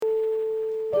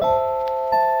Hi,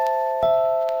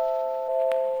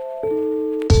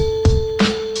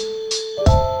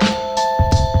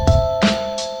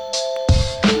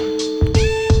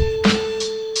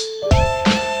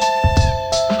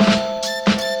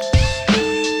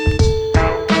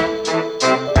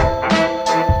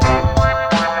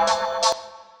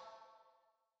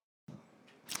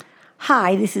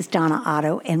 this is Donna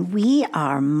Otto, and we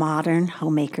are Modern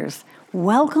Homemakers.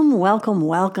 Welcome, welcome,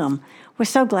 welcome. We're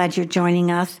so glad you're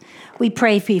joining us. We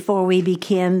pray before we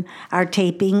begin our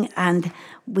taping, and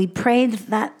we pray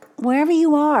that wherever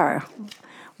you are,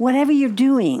 whatever you're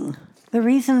doing, the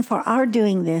reason for our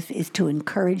doing this is to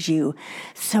encourage you.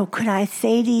 So could I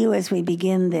say to you as we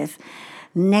begin this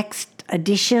next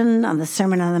edition on the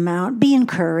Sermon on the Mount, be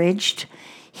encouraged.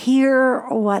 Hear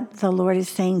what the Lord is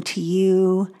saying to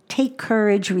you. Take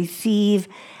courage, receive,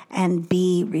 and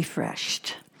be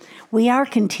refreshed. We are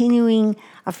continuing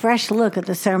a fresh look at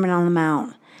the Sermon on the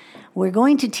Mount. We're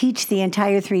going to teach the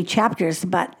entire 3 chapters,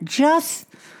 but just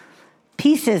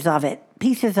pieces of it.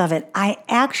 I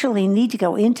actually need to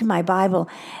go into my Bible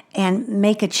and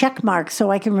make a check mark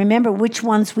so I can remember which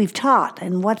ones we've taught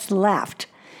and what's left.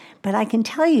 But I can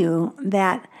tell you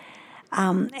that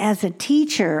as a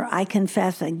teacher, I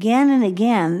confess again and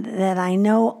again that I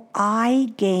know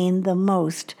I gain the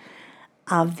most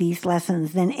of these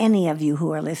lessons than any of you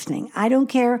who are listening. I don't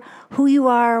care who you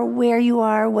are, where you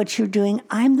are, what you're doing.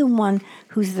 I'm the one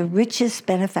who's the richest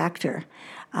benefactor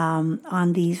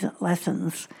on these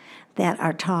lessons that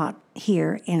are taught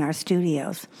here in our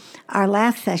studios. Our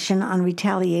last session on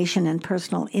retaliation and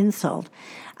personal insult,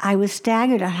 I was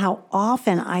staggered at how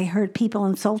often I heard people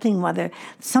insulting one another,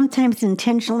 sometimes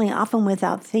intentionally, often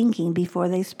without thinking before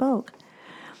they spoke.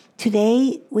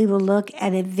 Today, we will look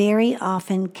at a very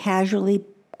often casually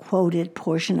quoted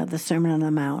portion of the Sermon on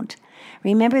the Mount.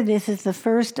 Remember, this is the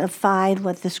first of 5,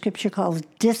 what the scripture calls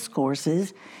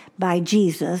discourses by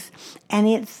Jesus, and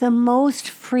it's the most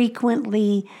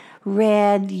frequently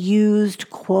read, used,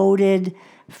 quoted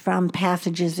from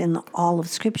passages in all of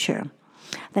Scripture.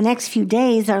 The next few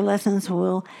days, our lessons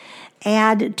will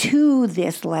add to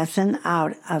this lesson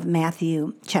out of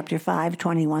Matthew chapter 5,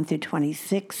 21 through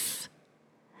 26,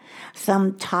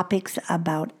 some topics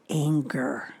about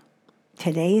anger.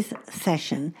 Today's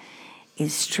session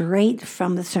is straight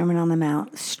from the Sermon on the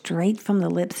Mount, straight from the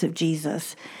lips of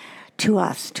Jesus to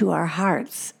us, to our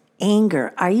hearts.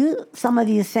 Anger. Are you, some of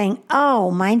you saying,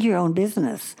 oh, mind your own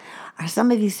business? Are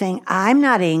some of you saying, I'm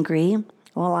not angry?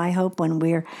 Well, I hope when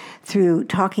we're through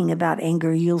talking about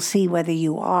anger, you'll see whether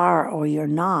you are or you're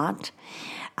not.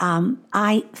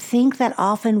 I think that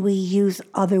often we use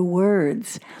other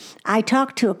words. I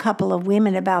talked to a couple of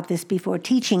women about this before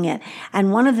teaching it,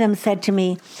 and one of them said to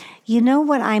me, you know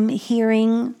what I'm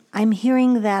hearing? I'm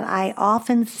hearing that I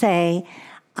often say,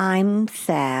 I'm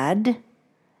sad.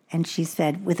 And she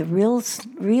said, with a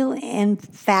real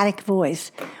emphatic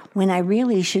voice, when I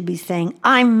really should be saying,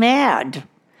 I'm mad.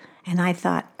 And I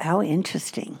thought, how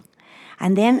interesting.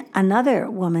 And then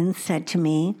another woman said to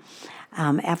me,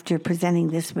 after presenting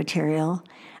this material,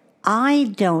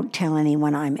 I don't tell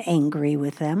anyone I'm angry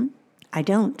with them. I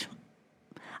don't.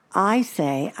 I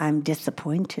say I'm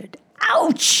disappointed.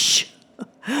 Ouch!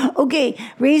 Okay,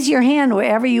 raise your hand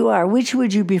wherever you are. Which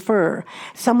would you prefer?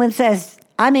 Someone says,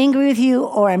 I'm angry with you,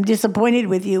 or I'm disappointed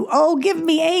with you. Oh, give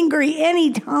me angry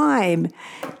anytime.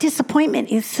 Disappointment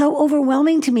is so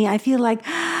overwhelming to me. I feel like,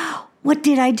 what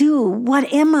did I do?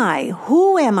 What am I?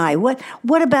 Who am I? What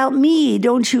about me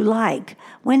don't you like?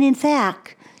 When in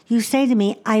fact, you say to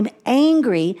me, I'm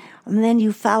angry, and then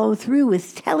you follow through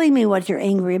with telling me what you're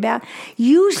angry about.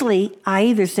 Usually, I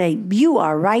either say, you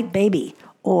are right, baby,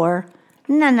 or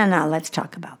no, let's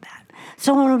talk about that.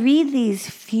 So I want to read these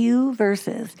few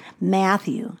verses,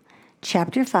 Matthew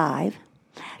chapter 5,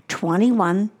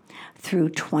 21 through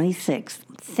 26.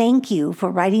 Thank you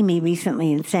for writing me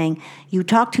recently and saying, you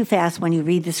talk too fast when you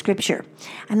read the scripture.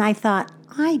 And I thought,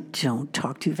 I don't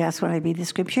talk too fast when I read the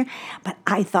scripture, but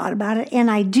I thought about it, and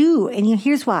I do. And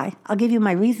here's why. I'll give you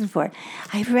my reason for it.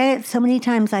 I've read it so many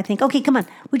times, I think, okay, come on,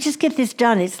 we'll just get this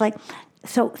done. It's like,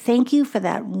 so thank you for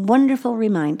that wonderful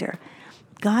reminder.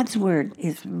 God's word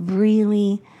is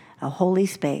really a holy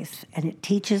space, and it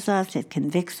teaches us, it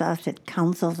convicts us, it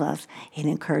counsels us, it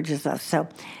encourages us. So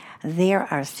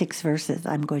there are 6 verses.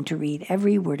 I'm going to read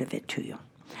every word of it to you.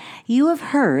 You have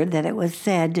heard that it was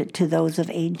said to those of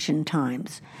ancient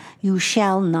times, you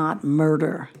shall not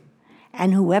murder,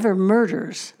 and whoever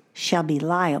murders shall be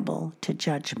liable to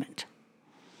judgment.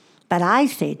 But I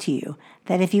say to you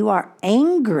that if you are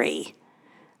angry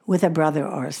with a brother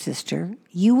or a sister,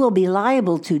 you will be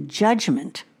liable to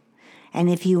judgment. And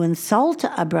if you insult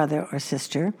a brother or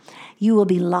sister, you will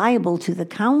be liable to the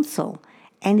council.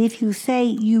 And if you say,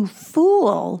 you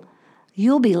fool,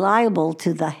 you'll be liable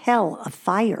to the hell of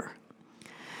fire.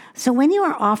 So when you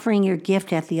are offering your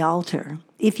gift at the altar,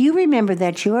 if you remember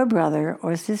that your brother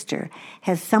or sister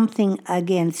has something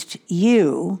against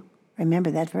you, remember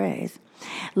that phrase,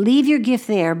 leave your gift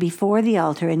there before the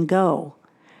altar and go.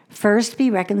 First be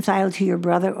reconciled to your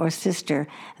brother or sister,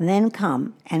 then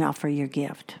come and offer your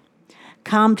gift.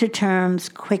 Come to terms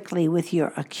quickly with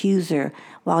your accuser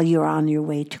while you're on your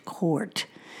way to court.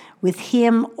 With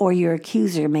him or your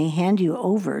accuser may hand you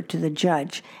over to the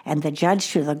judge, and the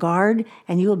judge to the guard,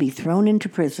 and you will be thrown into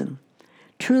prison.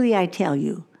 Truly I tell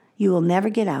you, you will never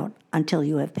get out until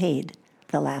you have paid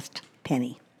the last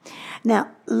penny.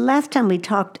 Now, last time we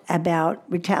talked about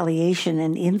retaliation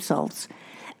and insults,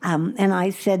 and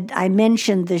I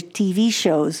mentioned the TV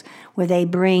shows where they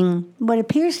bring what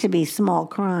appears to be small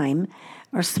crime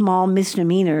or small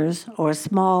misdemeanors or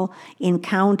small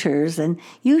encounters, and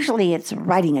usually it's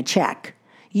writing a check.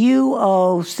 You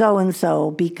owe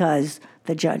so-and-so because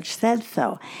the judge said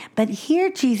so. But here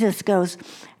Jesus goes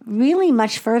really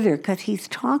much further because he's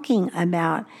talking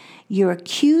about your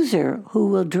accuser who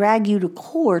will drag you to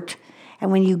court.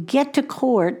 And when you get to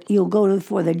court, you'll go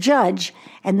before the judge,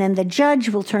 and then the judge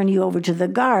will turn you over to the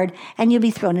guard, and you'll be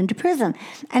thrown into prison.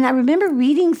 And I remember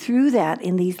reading through that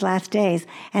in these last days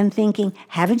and thinking,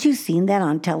 haven't you seen that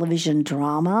on television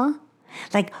drama?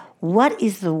 Like, what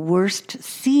is the worst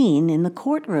scene in the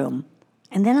courtroom?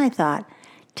 And then I thought,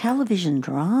 television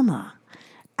drama.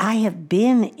 I have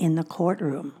been in the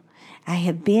courtroom. I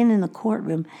have been in the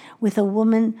courtroom with a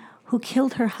woman who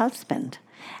killed her husband.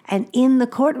 And in the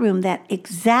courtroom, that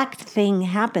exact thing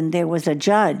happened. There was a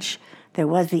judge. There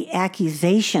was the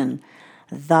accusation.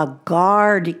 The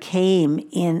guard came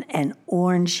in an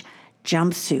orange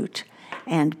jumpsuit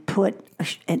and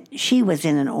she was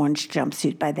in an orange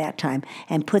jumpsuit by that time,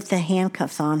 and put the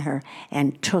handcuffs on her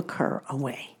and took her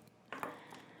away.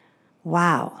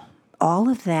 Wow. All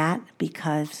of that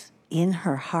because in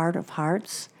her heart of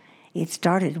hearts, it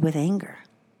started with anger.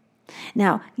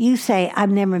 Now, you say, I've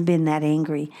never been that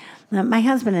angry. Now, my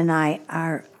husband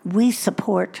and we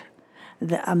support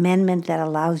the amendment that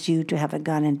allows you to have a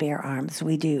gun and bear arms.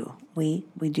 We do. We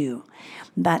do.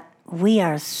 But we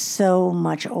are so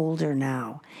much older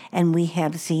now, and we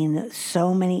have seen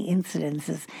so many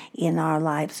incidences in our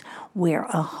lives where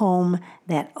a home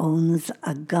that owns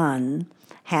a gun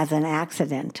has an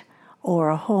accident, or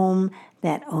a home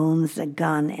that owns a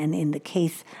gun. And in the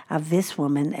case of this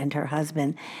woman and her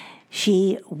husband,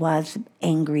 she was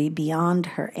angry beyond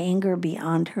her anger,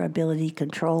 beyond her ability to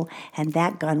control, and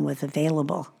that gun was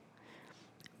available.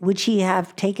 Would she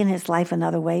have taken his life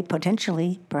another way?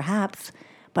 Potentially, perhaps.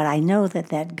 But I know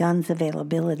that gun's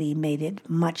availability made it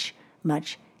much,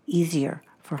 much easier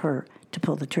for her to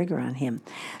pull the trigger on him.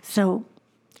 So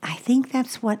I think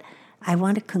that's what I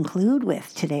want to conclude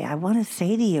with today. I want to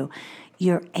say to you,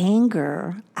 your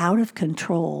anger out of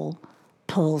control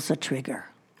pulls a trigger.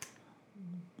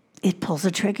 It pulls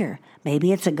a trigger.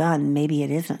 Maybe it's a gun, maybe it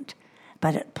isn't.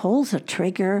 But it pulls a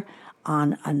trigger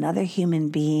on another human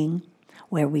being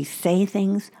where we say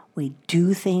things, we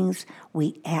do things,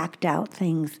 we act out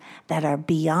things that are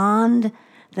beyond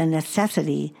the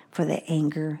necessity for the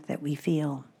anger that we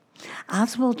feel.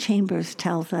 Oswald Chambers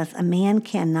tells us a man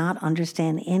cannot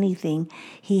understand anything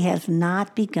he has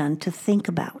not begun to think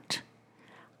about.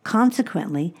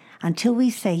 Consequently, until we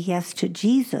say yes to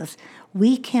Jesus,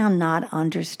 we cannot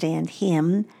understand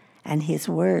him and his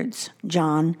words.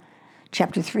 John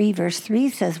chapter 3, verse 3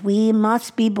 says, we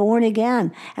must be born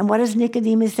again. And what does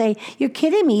Nicodemus say? You're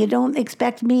kidding me. You don't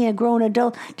expect me, a grown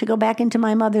adult, to go back into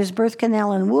my mother's birth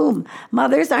canal and womb.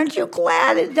 Mothers, aren't you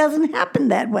glad it doesn't happen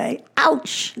that way?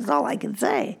 Ouch, is all I can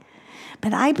say.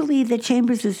 But I believe that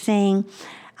Chambers is saying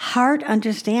heart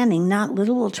understanding, not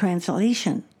literal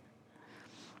translation.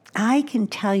 I can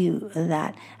tell you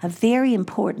that a very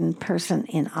important person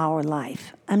in our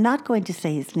life, I'm not going to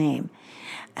say his name,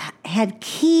 had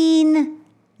keen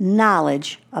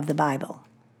knowledge of the Bible.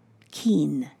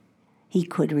 Keen. He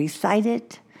could recite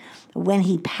it. When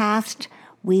he passed,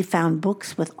 we found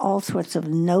books with all sorts of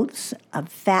notes of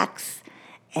facts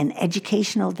and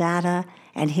educational data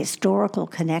and historical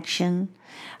connection.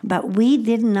 But we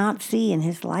did not see in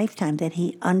his lifetime that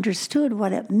he understood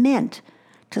what it meant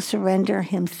to surrender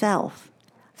himself.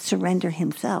 Surrender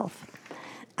himself.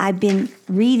 I've been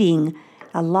reading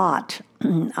a lot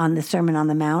on the Sermon on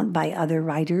the Mount by other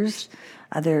writers,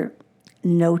 other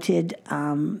noted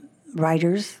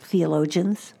writers,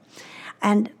 theologians.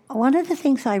 And one of the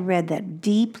things I read that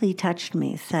deeply touched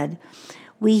me said,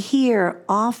 We hear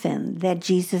often that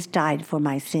Jesus died for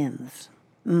my sins.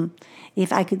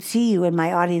 If I could see you in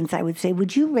my audience, I would say,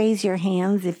 would you raise your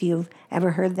hands if you've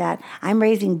ever heard that? I'm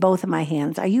raising both of my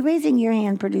hands. Are you raising your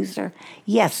hand, producer?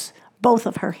 Yes, both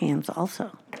of her hands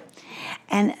also.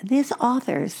 And this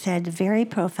author said very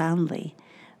profoundly,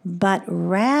 but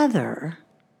rather,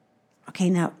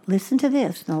 okay, now listen to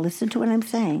this. Now listen to what I'm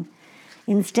saying.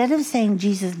 Instead of saying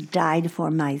Jesus died for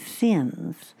my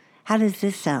sins, how does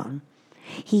this sound?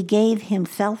 He gave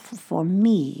himself for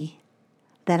me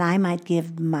that I might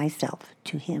give myself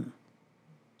to him.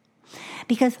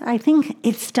 Because I think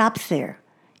it stops there.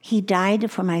 He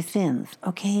died for my sins,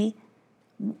 okay?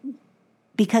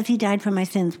 Because he died for my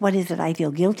sins, what is it? I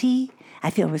feel guilty. I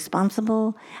feel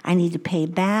responsible. I need to pay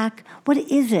back. What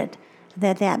is it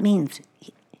that means?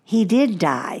 He did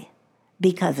die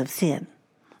because of sin,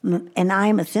 and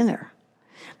I'm a sinner.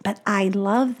 But I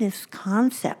love this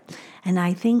concept, and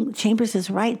I think Chambers is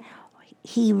right.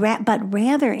 But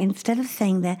rather, instead of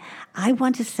saying that, I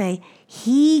want to say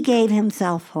he gave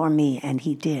himself for me, and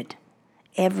he did.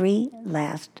 Every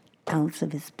last ounce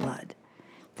of his blood.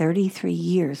 33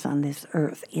 years on this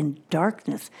earth in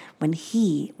darkness when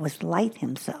he was light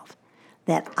himself,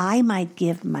 that I might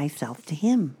give myself to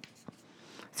him.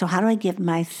 So how do I give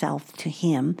myself to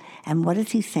him? And what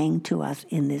is he saying to us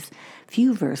in this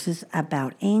few verses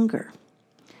about anger?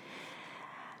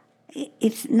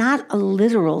 It's not a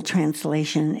literal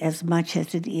translation as much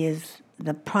as it is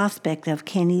the prospect of,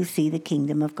 can you see the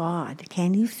kingdom of God?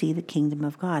 Can you see the kingdom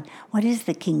of God? What is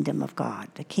the kingdom of God?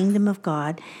 The kingdom of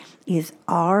God is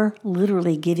our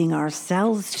literally giving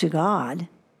ourselves to God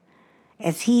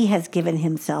as he has given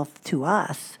himself to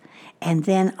us, and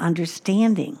then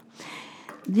understanding.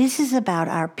 This is about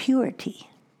our purity.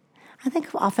 I think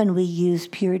often we use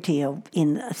purity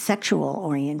in a sexual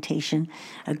orientation.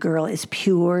 A girl is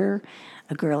pure,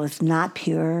 a girl is not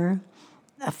pure.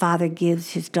 A father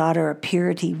gives his daughter a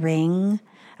purity ring.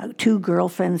 Two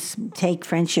girlfriends take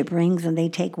friendship rings, and they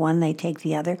take one, they take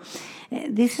the other.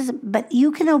 But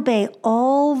you can obey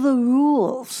all the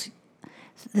rules,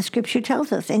 the scripture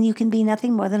tells us, and you can be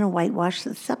nothing more than a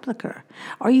whitewashed sepulcher.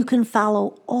 Or you can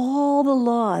follow all the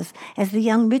laws, as the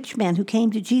young rich man who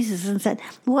came to Jesus and said,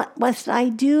 what must I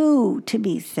do to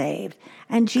be saved?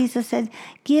 And Jesus said,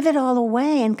 give it all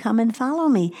away and come and follow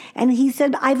me. And he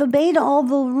said, I've obeyed all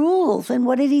the rules. And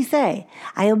what did he say?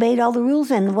 I obeyed all the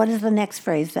rules. And what does the next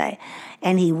phrase say?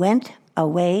 And he went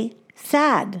away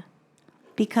sad,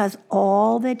 because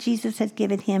all that Jesus had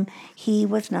given him, he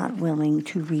was not willing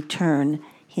to return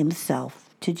himself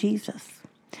to Jesus.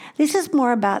 This is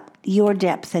more about your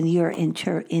depth and your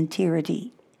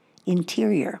interior.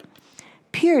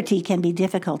 Purity can be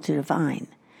difficult to define,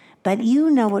 but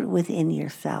you know it within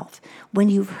yourself. When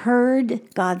you've heard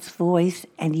God's voice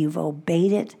and you've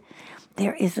obeyed it,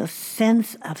 there is a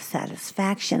sense of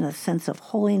satisfaction, a sense of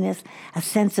holiness, a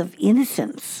sense of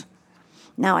innocence.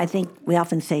 Now, I think we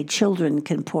often say children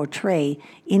can portray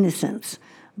innocence.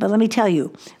 But let me tell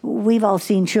you, we've all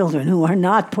seen children who are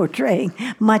not portraying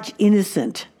much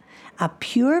innocent. A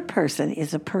pure person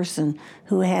is a person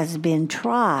who has been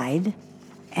tried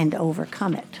and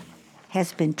overcome it.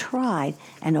 Has been tried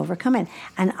and overcome it.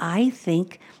 And I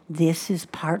think this is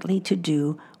partly to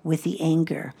do with the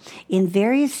anger. In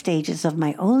various stages of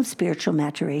my own spiritual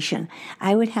maturation,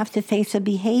 I would have to face a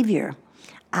behavior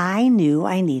I knew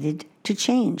I needed to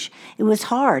change. It was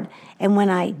hard. And when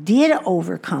I did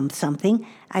overcome something,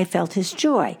 I felt his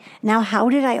joy. Now, how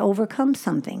did I overcome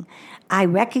something? I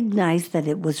recognized that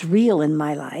it was real in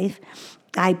my life.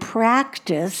 I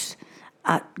practiced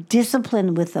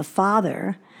discipline with the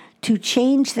Father to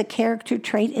change the character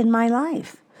trait in my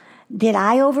life. Did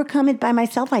I overcome it by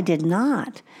myself? I did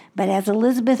not. But as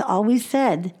Elizabeth always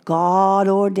said, God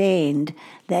ordained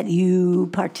that you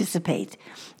participate.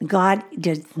 God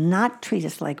does not treat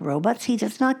us like robots. He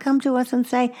does not come to us and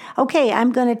say, okay,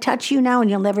 I'm going to touch you now and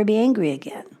you'll never be angry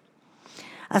again.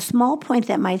 A small point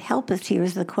that might help us here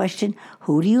is the question,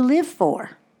 who do you live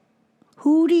for?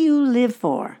 Who do you live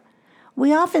for?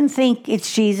 We often think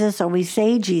it's Jesus, or we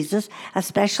say Jesus,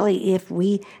 especially if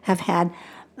we have had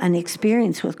an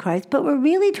experience with Christ, but we're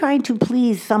really trying to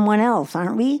please someone else,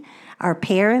 aren't we? Our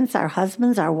parents, our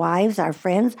husbands, our wives, our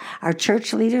friends, our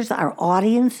church leaders, our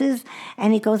audiences,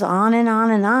 and it goes on and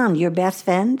on and on. Your best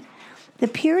friend. The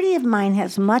purity of mind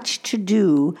has much to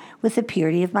do with the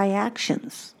purity of my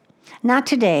actions. Not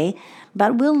today,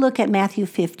 but we'll look at Matthew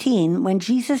 15 when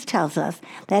Jesus tells us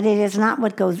that it is not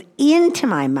what goes into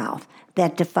my mouth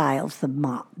that defiles the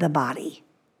body,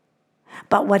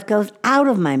 but what goes out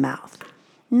of my mouth.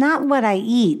 Not what I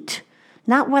eat,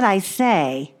 not what I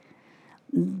say,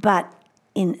 but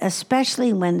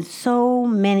especially when so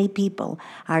many people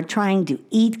are trying to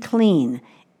eat clean,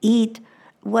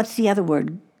 what's the other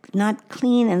word? Not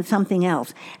clean and something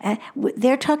else.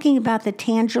 They're talking about the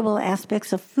tangible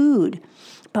aspects of food.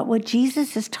 But what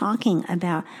Jesus is talking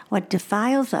about, what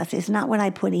defiles us, is not what I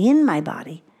put in my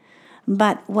body,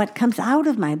 but what comes out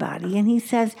of my body. And he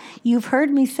says, you've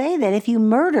heard me say that if you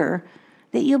murder,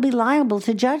 that you'll be liable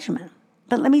to judgment.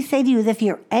 But let me say to you that if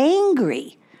you're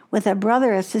angry with a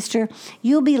brother or sister,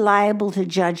 you'll be liable to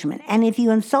judgment. And if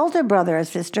you insult a brother or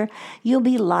sister, you'll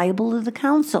be liable to the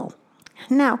council.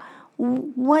 Now,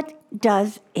 what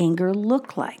does anger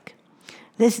look like?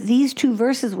 These two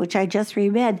verses, which I just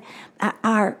reread,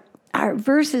 are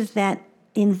verses that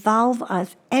involve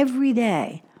us every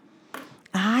day.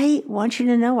 I want you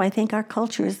to know, I think our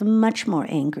culture is much more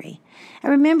angry. I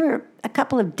remember a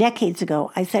couple of decades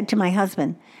ago, I said to my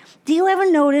husband, do you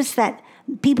ever notice that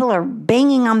people are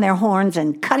banging on their horns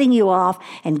and cutting you off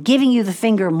and giving you the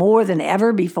finger more than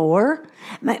ever before?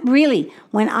 Really,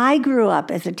 when I grew up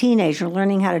as a teenager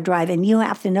learning how to drive, and you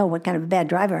have to know what kind of a bad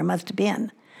driver I must have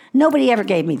been, nobody ever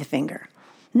gave me the finger.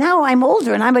 Now I'm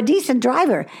older and I'm a decent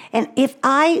driver. And if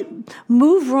I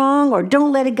move wrong or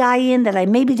don't let a guy in that I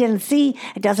maybe didn't see,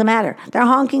 it doesn't matter. They're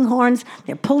honking horns,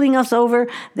 they're pulling us over,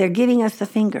 they're giving us the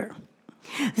finger.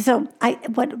 So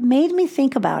what made me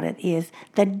think about it is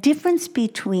the difference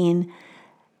between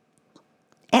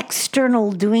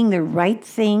external doing the right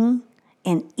thing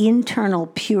and internal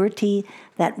purity,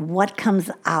 that what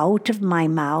comes out of my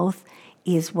mouth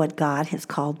is what God has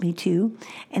called me to.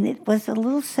 And it was a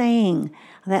little saying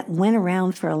that went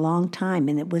around for a long time,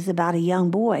 and it was about a young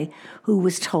boy who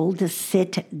was told to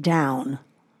sit down.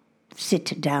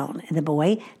 Sit down. And the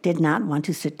boy did not want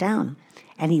to sit down.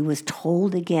 And he was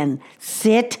told again,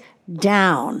 sit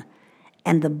down.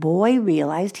 And the boy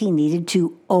realized he needed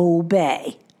to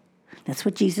obey. That's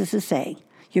what Jesus is saying.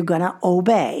 You're going to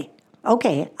obey.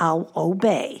 Okay, I'll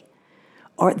obey.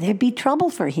 Or there'd be trouble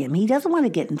for him. He doesn't want to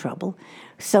get in trouble.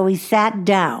 So he sat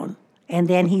down, and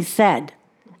then he said,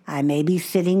 I may be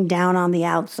sitting down on the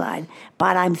outside,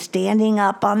 but I'm standing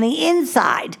up on the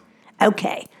inside.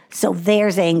 Okay, so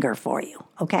there's anger for you,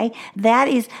 okay? That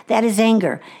is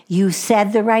anger. You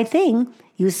said the right thing.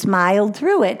 You smiled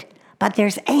through it, but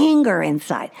there's anger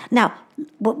inside. Now,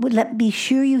 be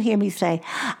sure you hear me say,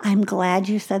 I'm glad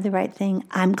you said the right thing.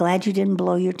 I'm glad you didn't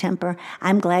blow your temper.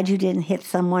 I'm glad you didn't hit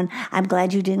someone. I'm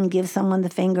glad you didn't give someone the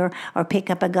finger or pick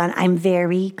up a gun. I'm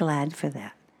very glad for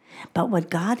that. But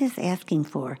what God is asking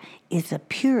for is a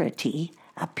purity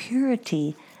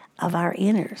of our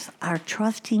inners, our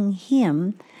trusting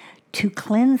Him to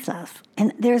cleanse us.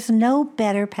 And there's no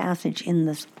better passage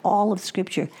in all of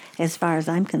Scripture, as far as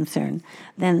I'm concerned,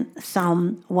 than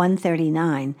Psalm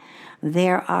 139.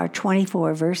 There are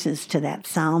 24 verses to that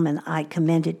psalm, and I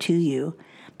commend it to you.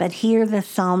 But here the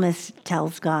psalmist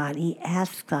tells God, he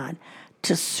asks God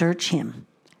to search him.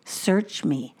 Search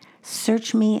me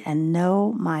and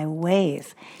know my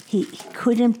ways. He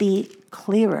couldn't be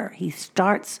clearer. He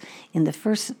starts in the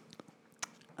first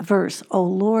verse, O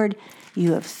Lord,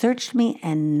 you have searched me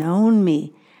and known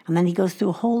me. And then he goes through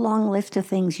a whole long list of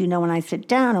things, when I sit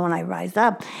down and when I rise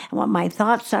up, and what my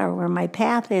thoughts are, where my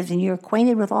path is, and you're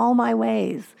acquainted with all my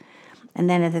ways. And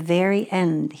then at the very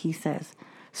end, he says,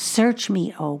 search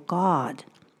me, O God,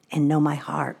 and know my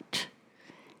heart.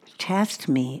 Test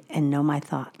me and know my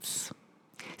thoughts.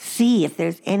 See if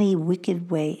there's any wicked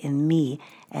way in me,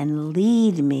 and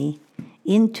lead me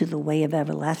into the way of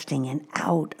everlasting and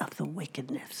out of the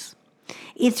wickedness.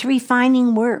 It's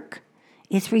refining work.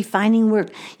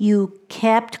 You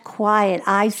kept quiet.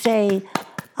 I say,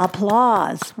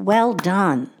 applause. Well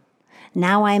done.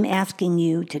 Now I'm asking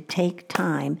you to take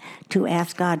time to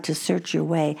ask God to search your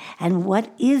way. And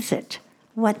what is it?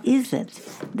 What is it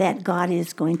that God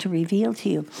is going to reveal to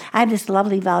you? I have this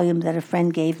lovely volume that a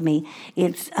friend gave me.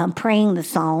 It's Praying the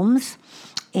Psalms.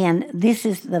 And this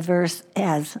is the verse,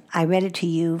 as I read it to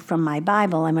you from my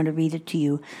Bible, I'm going to read it to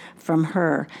you from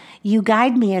her. You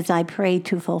guide me as I pray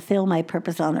to fulfill my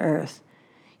purpose on earth.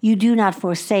 You do not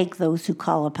forsake those who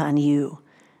call upon you.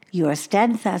 Your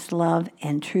steadfast love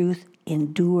and truth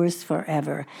endures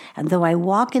forever. And though I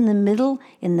walk in the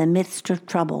midst of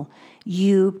trouble,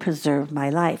 you preserve my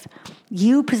life.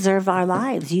 You preserve our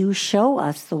lives. You show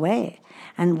us the way.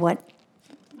 And what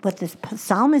this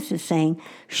psalmist is saying,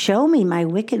 show me my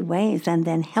wicked ways and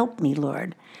then help me,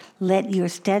 Lord. Let your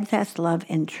steadfast love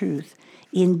and truth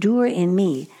endure in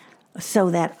me so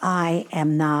that I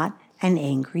am not an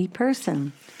angry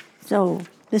person. So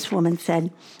this woman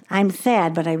said, I'm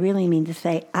sad, but I really mean to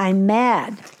say I'm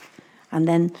mad. And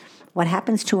then what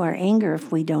happens to our anger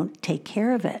if we don't take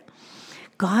care of it?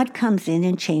 God comes in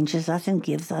and changes us and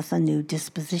gives us a new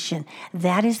disposition.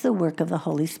 That is the work of the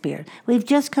Holy Spirit. We've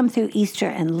just come through Easter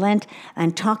and Lent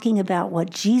and talking about what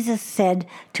Jesus said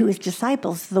to his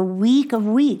disciples, the week of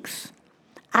weeks.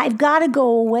 I've got to go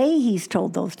away, he's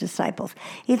told those disciples.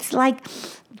 It's like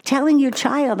telling your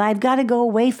child, I've got to go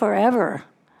away forever.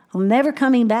 I'm never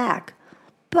coming back.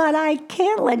 But I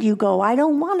can't let you go. I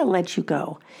don't want to let you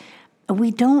go. We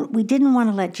didn't want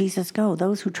to let Jesus go,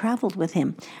 those who traveled with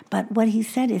him. But what he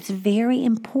said, it's very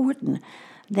important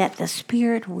that the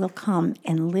Spirit will come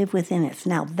and live within us.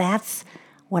 Now, that's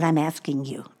what I'm asking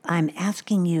you. I'm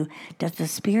asking you, does the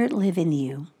Spirit live in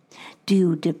you? Do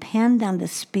you depend on the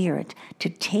Spirit to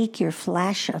take your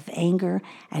flash of anger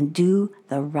and do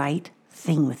the right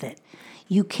thing with it?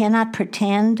 You cannot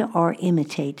pretend or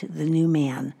imitate the new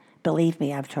man. Believe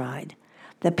me, I've tried.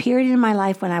 The period in my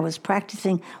life when I was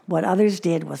practicing what others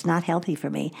did was not healthy for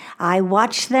me. I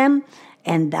watched them,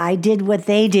 and I did what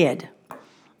they did.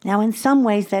 Now, in some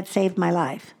ways, that saved my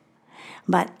life.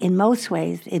 But in most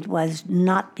ways, it was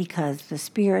not because the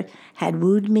Spirit had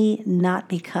wooed me, not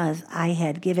because I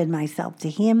had given myself to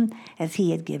him as he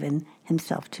had given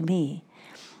himself to me.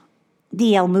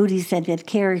 D.L. Moody said that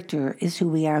character is who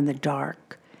we are in the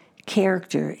dark.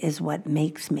 Character is what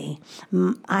makes me.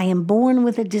 I am born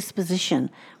with a disposition.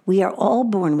 We are all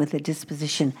born with a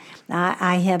disposition.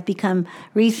 I have become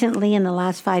recently, in the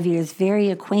last 5 years, very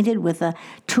acquainted with a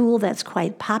tool that's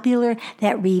quite popular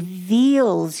that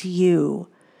reveals you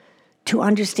to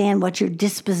understand what your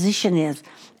disposition is.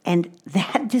 And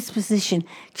that disposition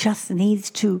just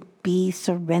needs to be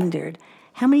surrendered.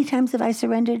 How many times have I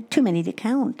surrendered? Too many to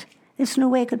count. There's no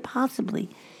way I could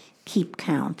possibly keep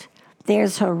count.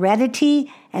 There's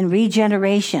heredity and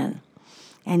regeneration.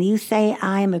 And you say,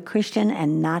 I am a Christian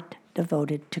and not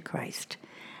devoted to Christ.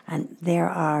 And there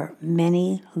are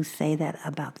many who say that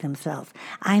about themselves.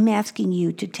 I'm asking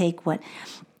you to take what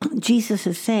Jesus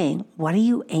is saying. What are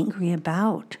you angry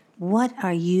about? What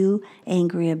are you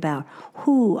angry about?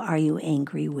 Who are you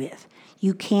angry with?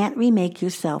 You can't remake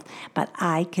yourself, but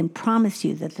I can promise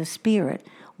you that the Spirit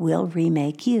will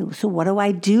remake you. So what do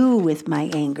I do with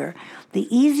my anger? The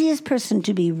easiest person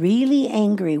to be really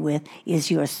angry with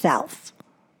is yourself.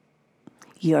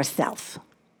 Yourself.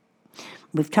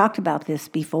 We've talked about this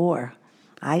before.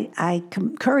 I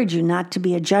encourage you not to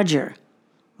be a judger.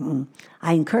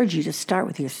 I encourage you to start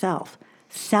with yourself.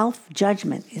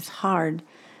 Self-judgment is hard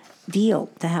deal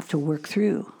to have to work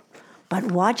through.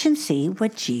 But watch and see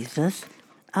what Jesus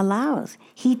allows.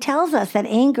 He tells us that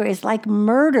anger is like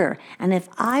murder. And if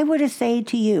I were to say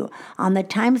to you, on the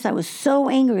times I was so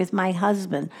angry with my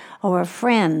husband or a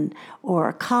friend or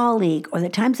a colleague, or the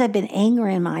times I've been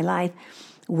angry in my life,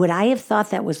 would I have thought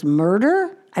that was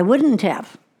murder? I wouldn't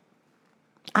have.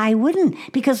 I wouldn't,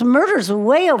 because murder's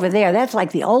way over there. That's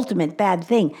like the ultimate bad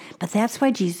thing. But that's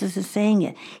why Jesus is saying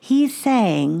it. He's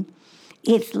saying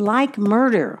it's like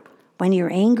murder when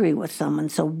you're angry with someone.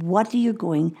 So what are you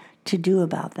going to do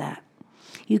about that?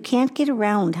 You can't get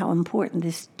around how important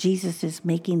this Jesus is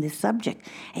making this subject.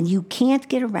 And you can't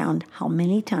get around how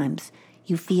many times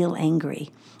you feel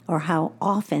angry or how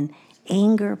often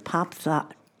anger pops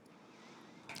up.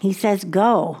 He says,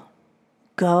 go,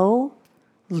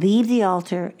 leave the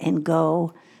altar and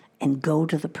go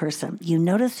to the person. You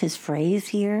notice his phrase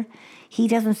here? He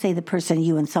doesn't say the person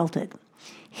you insulted.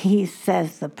 He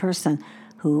says the person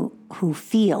who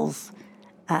feels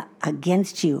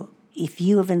against you. If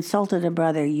you have insulted a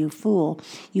brother, you fool,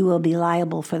 you will be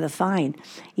liable for the fine.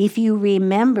 If you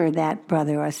remember that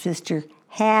brother or sister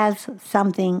has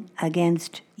something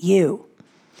against you,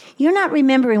 you're not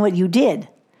remembering what you did.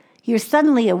 You're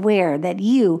suddenly aware that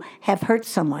you have hurt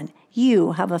someone.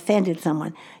 You have offended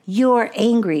someone. You're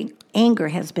angry. Anger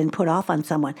has been put off on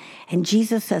someone. And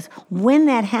Jesus says, when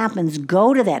that happens,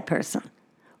 go to that person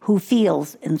who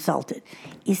feels insulted.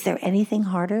 Is there anything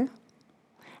harder?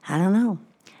 I don't know.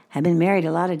 I've been married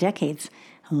a lot of decades.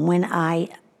 When I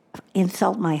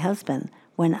insult my husband,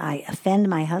 when I offend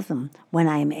my husband, when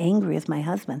I am angry with my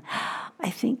husband, I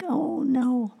think, oh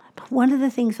no. But one of the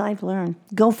things I've learned,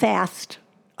 go fast.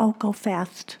 Oh, go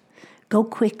fast. Go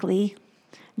quickly.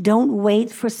 Don't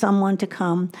wait for someone to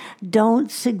come. Don't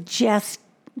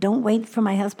wait for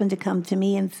my husband to come to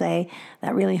me and say,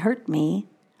 that really hurt me.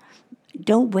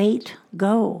 Don't wait,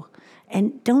 go.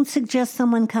 And don't suggest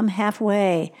someone come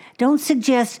halfway. Don't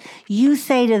suggest you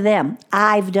say to them,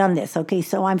 I've done this. Okay,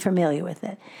 so I'm familiar with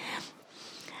it.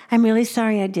 I'm really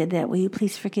sorry I did that. Will you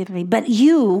please forgive me? But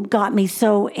you got me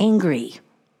so angry.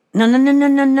 No.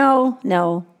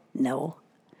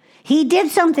 He did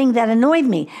something that annoyed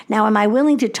me. Now, am I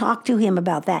willing to talk to him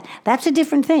about that? That's a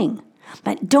different thing.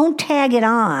 But don't tag it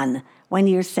on when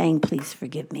you're saying, please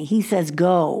forgive me. He says,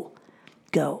 go,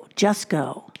 just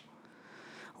go.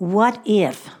 What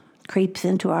if creeps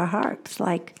into our hearts?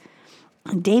 Like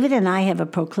David and I have a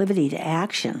proclivity to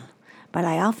action, but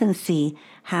I often see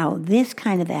how this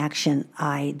kind of action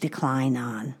I decline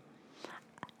on.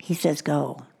 He says,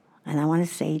 go. And I want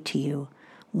to say to you,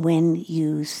 when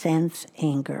you sense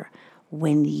anger,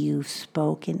 when you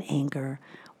spoke in anger,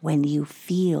 when you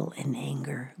feel in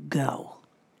anger, go.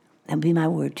 That'd be my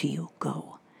word to you,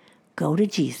 go. Go to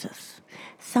Jesus.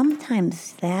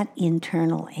 Sometimes that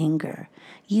internal anger,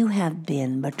 you have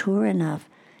been mature enough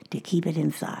to keep it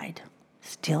inside.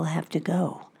 Still have to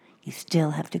go. You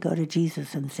still have to go to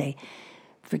Jesus and say,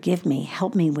 forgive me,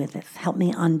 help me with this, help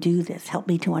me undo this, help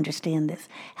me to understand this,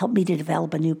 help me to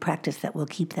develop a new practice that will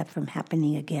keep that from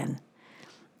happening again.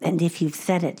 And if you've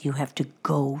said it, you have to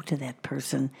go to that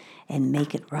person and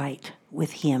make it right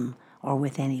with him or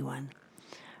with anyone.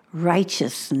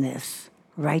 Righteousness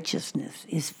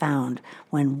is found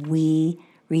when we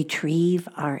retrieve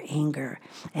our anger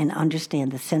and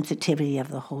understand the sensitivity of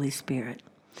the Holy Spirit.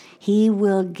 He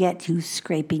will get you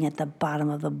scraping at the bottom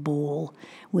of the bowl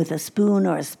with a spoon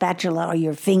or a spatula or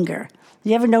your finger.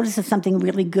 You ever notice there's something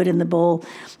really good in the bowl?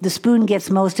 The spoon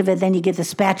gets most of it, then you get the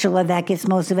spatula, that gets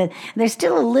most of it. There's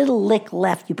still a little lick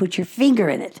left. You put your finger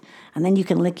in it, and then you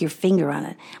can lick your finger on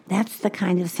it. That's the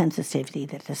kind of sensitivity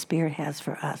that the Spirit has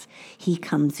for us. He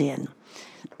comes in.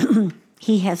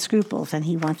 He has scruples, and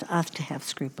he wants us to have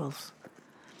scruples.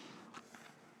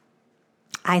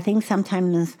 I think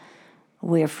sometimes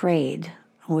we're afraid.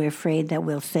 We're afraid that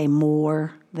we'll say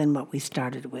more than what we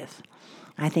started with.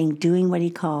 I think doing what he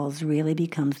calls really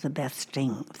becomes the best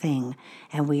thing,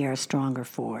 and we are stronger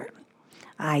for it.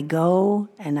 I go,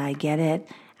 and I get it,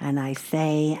 and I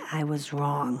say I was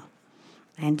wrong.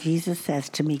 And Jesus says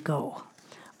to me, go.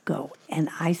 And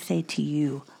I say to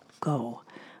you, go.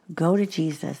 Go to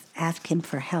Jesus, ask him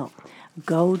for help.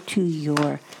 Go to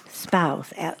your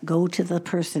spouse. Go to the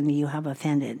person you have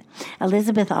offended.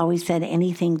 Elizabeth always said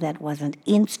anything that wasn't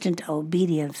instant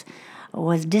obedience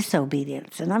was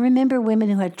disobedience. And I remember women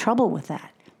who had trouble with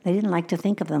that. They didn't like to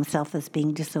think of themselves as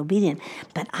being disobedient.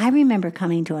 But I remember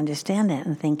coming to understand that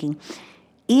and thinking,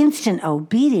 instant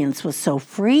obedience was so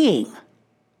freeing.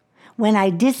 When I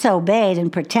disobeyed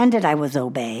and pretended I was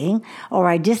obeying, or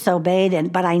I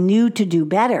disobeyed but I knew to do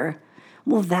better,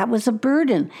 well, that was a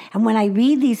burden. And when I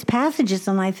read these passages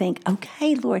and I think,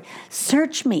 okay, Lord,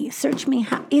 search me.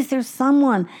 How, is there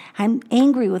someone I'm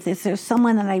angry with? Is there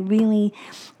someone that I really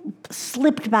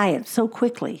slipped by it so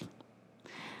quickly?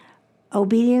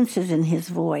 Obedience is in his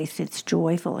voice. It's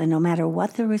joyful. And no matter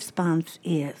what the response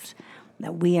is,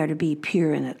 that we are to be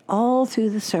pure in it. All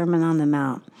through the Sermon on the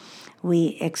Mount,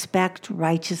 we expect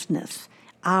righteousness,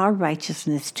 our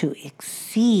righteousness to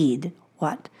exceed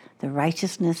what? The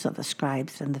righteousness of the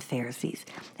scribes and the Pharisees.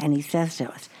 And he says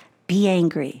to us, be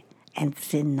angry and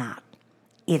sin not.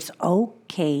 It's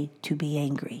okay to be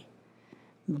angry,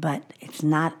 but it's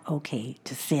not okay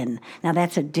to sin. Now,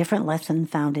 that's a different lesson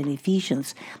found in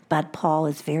Ephesians, but Paul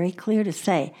is very clear to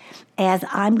say, as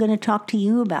I'm going to talk to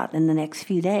you about in the next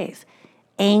few days,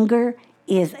 anger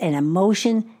is an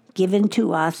emotion given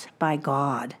to us by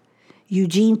God.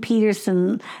 Eugene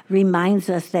Peterson reminds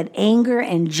us that anger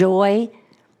and joy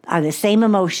are the same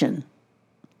emotion.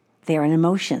 They're an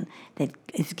emotion that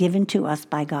is given to us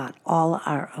by God. All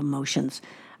our emotions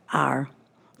are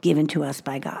given to us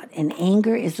by God. And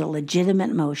anger is a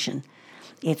legitimate emotion.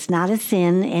 It's not a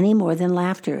sin any more than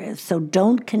laughter is. So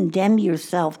don't condemn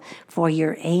yourself for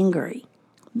your anger.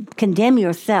 Condemn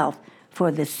yourself for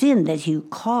the sin that you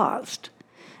caused.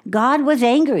 God was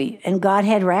angry and God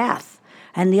had wrath.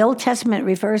 And the Old Testament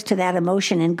refers to that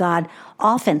emotion in God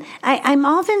often. I'm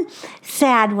often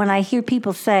sad when I hear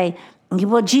people say,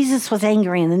 well, Jesus was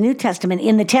angry in the New Testament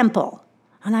in the temple.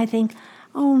 And I think,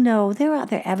 oh no, there are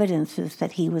other evidences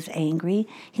that he was angry.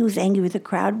 He was angry with the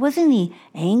crowd. Wasn't he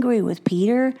angry with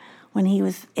Peter when he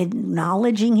was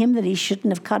acknowledging him that he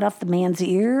shouldn't have cut off the man's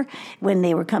ear when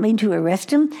they were coming to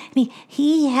arrest him? I mean,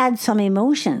 he had some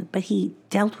emotion, but he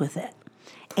dealt with it.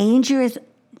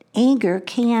 Anger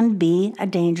can be a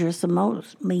dangerous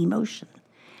emotion.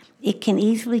 It can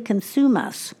easily consume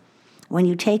us. When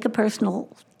you take a personal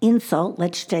insult,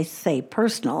 let's just say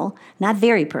personal, not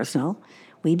very personal,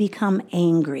 we become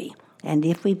angry. And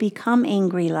if we become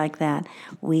angry like that,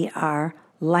 we are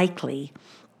likely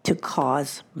to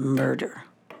cause murder,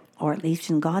 or at least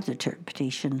in God's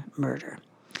interpretation, murder.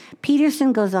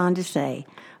 Peterson goes on to say,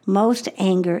 most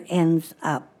anger ends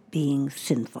up being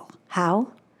sinful.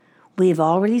 How? We've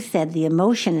already said the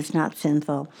emotion is not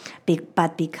sinful,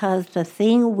 but because the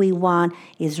thing we want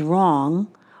is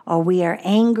wrong or we are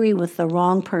angry with the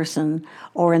wrong person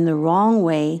or in the wrong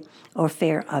way or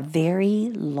for a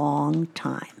very long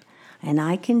time. And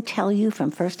I can tell you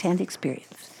from firsthand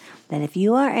experience that if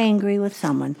you are angry with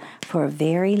someone for a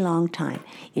very long time,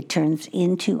 it turns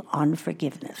into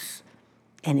unforgiveness,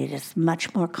 and it is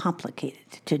much more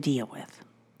complicated to deal with.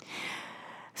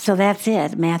 So that's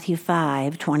it, Matthew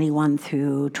 5:21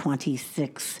 through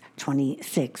 26,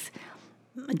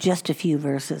 just a few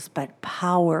verses, but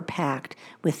power-packed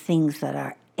with things that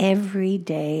are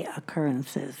everyday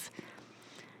occurrences.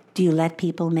 Do you let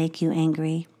people make you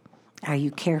angry? Are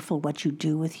you careful what you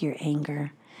do with your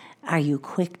anger? Are you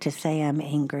quick to say, I'm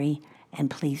angry, and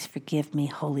please forgive me,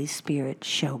 Holy Spirit,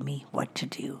 show me what to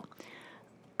do?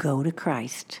 Go to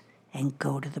Christ and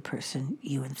go to the person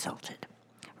you insulted.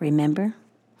 Remember,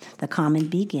 the common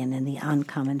begin and the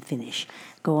uncommon finish.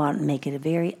 Go out and make it a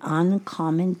very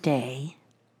uncommon day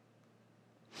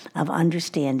of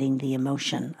understanding the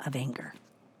emotion of anger.